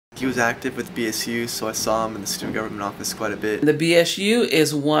He was active with BSU, so I saw him in the student government office quite a bit. The BSU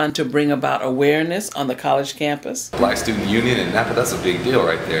is one to bring about awareness on the college campus. Black Student Union in Napa, that's a big deal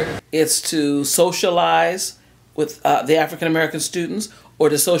right there. It's to socialize with the African American students, or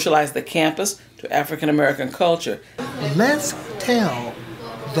to socialize the campus to African American culture. Let's tell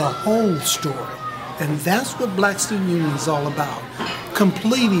the whole story. And that's what Black Student Union is all about.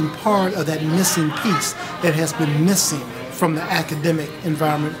 Completing part of that missing piece that has been missing from the academic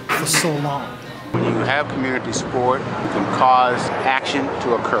environment for so long. When you have community support, you can cause action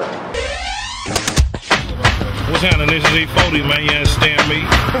to occur. What's happening? This is E40, man. You understand me?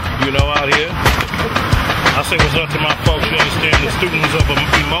 You know, out here. I say what's up to my folks. You understand? The students of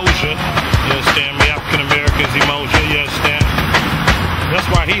Emoja. You understand me? African Americans, Emoja. You understand? That's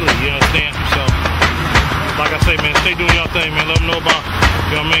Swahili. You understand? So, like I say, man, stay doing your thing, man. Let them know about,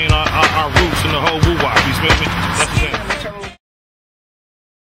 you know what I mean, our roots and the whole woo-wop. You smell me? That's it.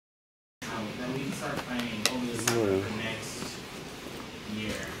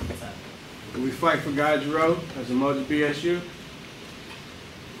 We fight for Jarreau as a Moja BSU.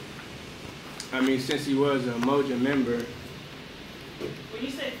 I mean, since he was a Moja member. When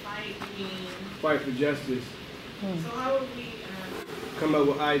you say fight, you mean? Fight for justice. So how would we come up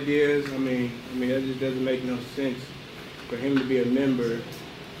with ideas? I mean, that just doesn't make no sense for him to be a member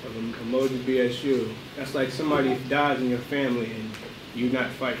of a Moja BSU. That's like somebody dies in your family and you not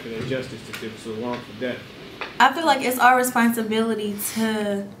fight for their justice if it was a wrongful death. I feel like it's our responsibility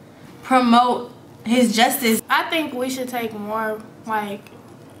to promote his justice. I think we should take more, like,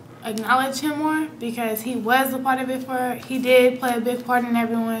 acknowledge him more, because he was a part of it. He did play a big part in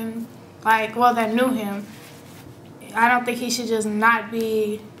everyone, like, well, that knew him. I don't think he should just not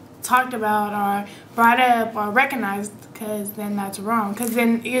be talked about or brought up or recognized, because then that's wrong. Because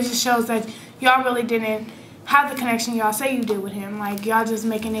then it just shows that y'all really didn't have the connection y'all say you did with him. Like, y'all just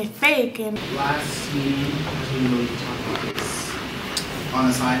making it fake. And last meeting, we really talked about this on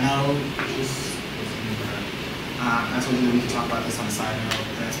a side note. I told you we could talk about this on a side note.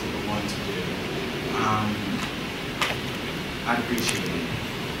 That's what we're going to do. I'd appreciate it.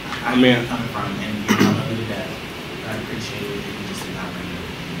 I know where you're coming from, and you know me to death. I'd appreciate it if you just did not bring it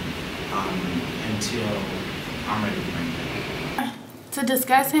until I'm ready to bring it. To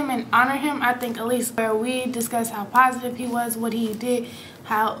discuss him and honor him, I think at least where we discuss how positive he was, what he did,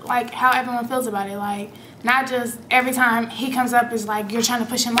 how everyone feels about it. Like, not just every time he comes up is like you're trying to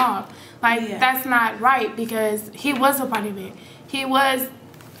push him off. Like, that's not right, because he was a part of it. He was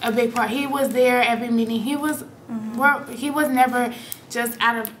a big part. He was there every meeting. He was never just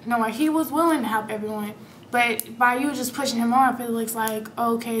out of nowhere. He was willing to help everyone. But by you just pushing him off, it looks like,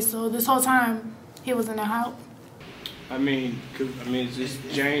 okay, so this whole time he wasn't a help. I mean, is this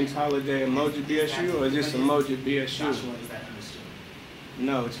James Holiday a Moja BSU, or is this a Moja BSU?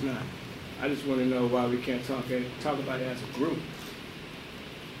 No, it's not. I just want to know why we can't talk about it as a group.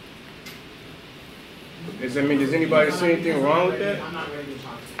 Does anybody see anything wrong with that? I'm not ready to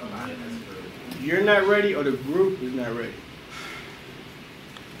talk about it as a group. You're not ready, or the group is not ready?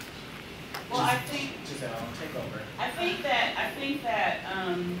 Well, I think. Giselle, take over. I think that.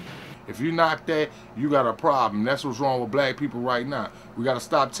 If you're not that, you got a problem. That's what's wrong with black people right now. We got to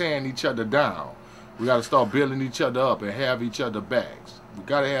stop tearing each other down. We got to start building each other up and have each other backs. We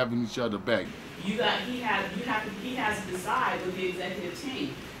got to have each other back. He has to decide with the executive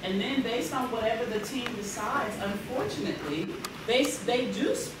team, and then based on whatever the team decides, unfortunately, they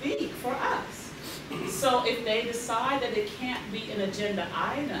do speak for us. So if they decide that it can't be an agenda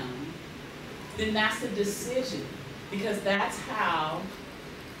item, then that's the decision, because that's how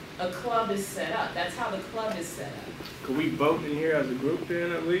a club is set up. That's how the club is set up. Could we vote in here as a group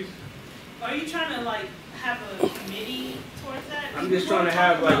then, at least? Are you trying to like have a committee towards that? I'm just trying to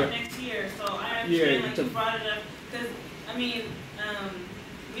have like a next year. So I understand like you brought it up, because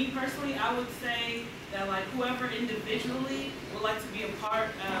me personally, I would say that like whoever individually would like to be a part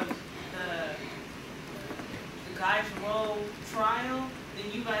of the Jarreau trial,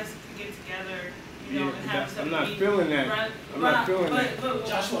 then you guys can get together. You know, and have I'm not feeling that. I'm not feeling that. But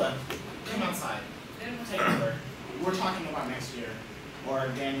Joshua, come outside. Take over. We're talking about next year. Or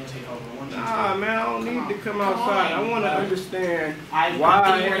Daniel take over. Nah, man, I don't need to come outside. I want to understand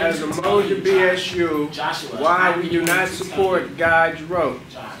why, as a Moja BSU, why we do not support Jarreau.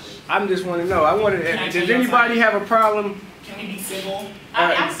 I just want to know. Does anybody have a problem? Can we be civil?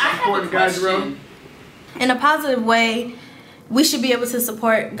 Supporting Jarreau? In a positive way, we should be able to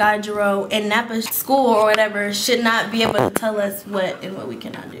support Jarreau, and Napa school or whatever should not be able to tell us what and what we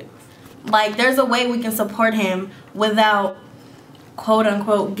cannot do. Like, there's a way we can support him without, quote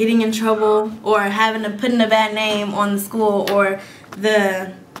unquote, getting in trouble or having to put in a bad name on the school or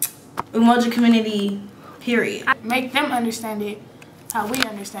the emoji community, period. Make them understand it how we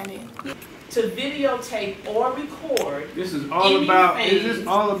understand it. To videotape or record. This is all about. Is this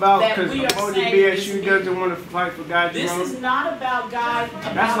all about because Emoji BSU doesn't want to fight for Guy Jarreau? This is not about Guy.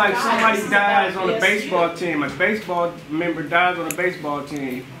 That's like somebody dies on a baseball team. A baseball member dies on a baseball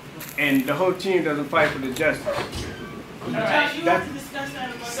team, and the whole team doesn't fight for the justice. All right, you have to discuss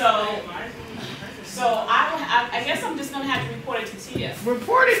that. So I guess I'm just gonna have to report it to Tia.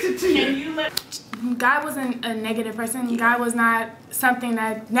 Report it to Tia. Can you let? Guy wasn't a negative person. Guy was not something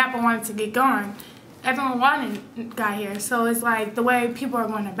that Napa wanted to get going. Everyone wanted Guy here. So it's like the way people are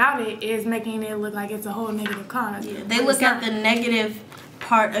going about it is making it look like it's a whole negative cause. Yeah, they look at the negative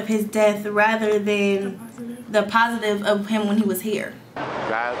part of his death rather than the positive of him when he was here.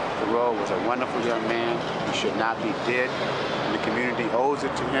 Guy Jarreau was a wonderful young man. He should not be dead. And the community owes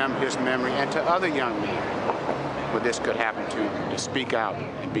it to him, his memory, and to other young men where this could happen to speak out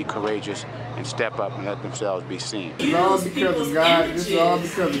and be courageous and step up and let themselves be seen. It's all because of Guy. This is all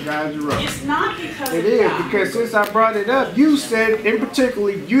because of Guy Jarreau. It's not because it is because since I brought it up, you said in particular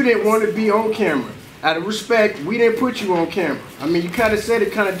you didn't want to be on camera. Out of respect, we didn't put you on camera. I mean, you kind of said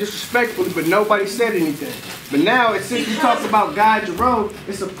it kind of disrespectfully, but nobody said anything. But now, since you talked about Guy Jarreau,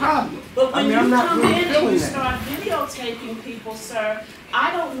 it's a problem. But when I'm not come really in and feeling you that. start videotaping people, sir,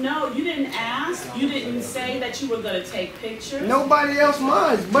 I don't know. You didn't ask. You didn't say that you were going to take pictures. Nobody else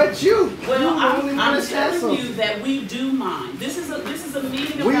minds but you. Well, you I'm telling you that we do mind. This is a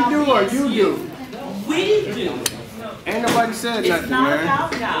meeting we about do or BSU. you do? We do. Ain't nobody said nothing, It's not man.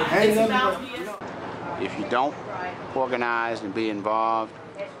 about God. Ain't It's nothing about about- If you don't organize and be involved,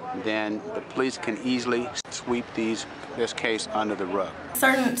 then the police can easily sweep this case under the rug.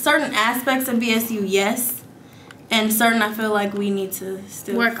 Certain aspects of BSU, yes, and certain I feel like we need to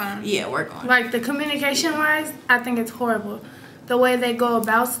still work on. Yeah, work on. Like the communication wise, I think it's horrible. The way they go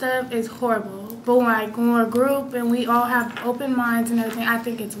about stuff is horrible. But like when we're a group and we all have open minds and everything, I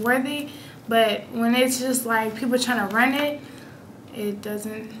think it's worthy. But when it's just like people trying to run it, it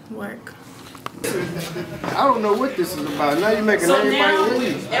doesn't work. I don't know what this is about. Now you're making So now everybody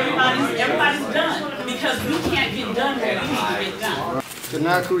leave. everybody's done because we can't get done what we need to get done. So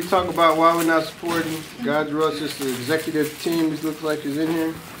now can we talk about why we're not supporting Guy Jarreau since the executive team looks like is in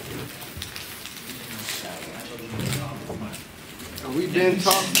here? We've been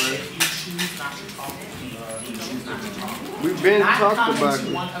talking, bro. We've been talking about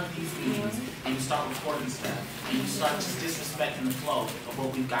it. One of these meetings and you start recording stuff and you start just disrespecting the flow of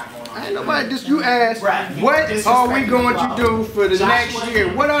what we've got going on. Ain't nobody just you asked, Right. what are we going to do for the next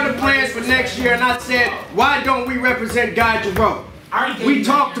year? What are the plans for next year? And I said, why don't we represent Guy Jarreau? We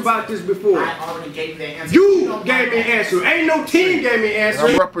talked about this before. I already gave the answer. You gave me an answer. Ain't no team gave me an answer.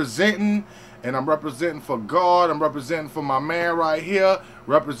 I'm representing, and I'm representing for God. I'm representing for my man right here.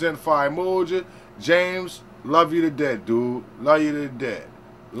 Representing for Emoji. James, love you to death, dude. Love you to death.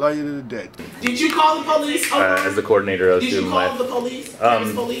 Love you to death. Did you call the police? As the coordinator of Did you student call life. the police?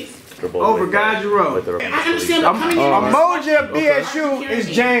 Police? Over Guy Jarreau. I understand, but coming in Emoji of BSU is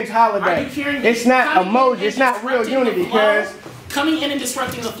James Holiday. It's not emoji. It's not real unity, cuz. Coming in and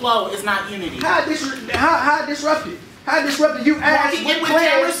disrupting the flow is not unity. How disrupted? How disrupted? You asked Walking what in with plans.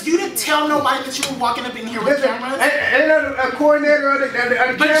 cameras, you didn't tell nobody that you were walking up in here with cameras. And a coordinator of the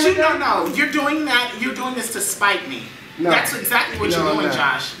camera. But you don't know. You're doing that. You're doing this to spite me. No. That's exactly what you're doing,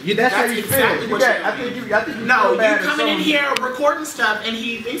 Josh. That's how you exactly feel. what you're doing. I think you No, feel you bad or coming in something. here recording stuff and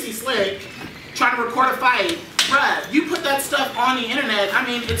he thinks he's slick, trying to record a fight. Bruh, you put that stuff on the internet, I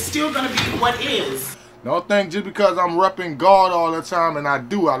mean, it's still gonna be what is. Don't think just because I'm repping God all the time, and I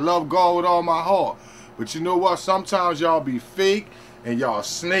do. I love God with all my heart. But you know what? Sometimes y'all be fake and y'all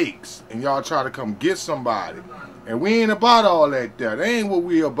snakes and y'all try to come get somebody. And we ain't about all that there. That ain't what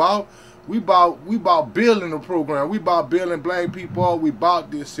we about. We about building the program. We about building black people up. We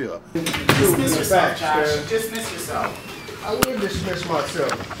about this here. Dismiss yourself, Josh. Dismiss yourself. I will dismiss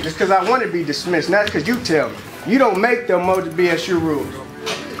myself. Just because I want to be dismissed, not because you tell me. You don't make the Emoji BSU rules.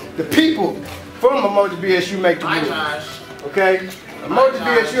 The people from Emoji BSU make the rules. Josh. Okay? Emoji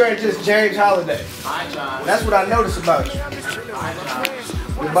BSU ain't just James Holiday. Bye, Josh. That's what I notice about you. Bye, Josh.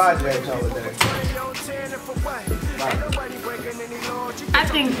 Goodbye, James Holiday. I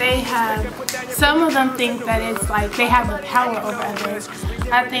think they have, some of them think that it's like they have the power over others.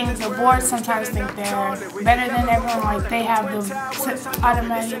 I think the board sometimes think they're better than everyone, like they have the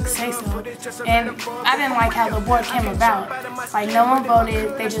automatic say-so. And I didn't like how the board came about. Like no one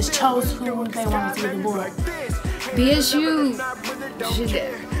voted, they just chose who they wanted to be the board. BSU should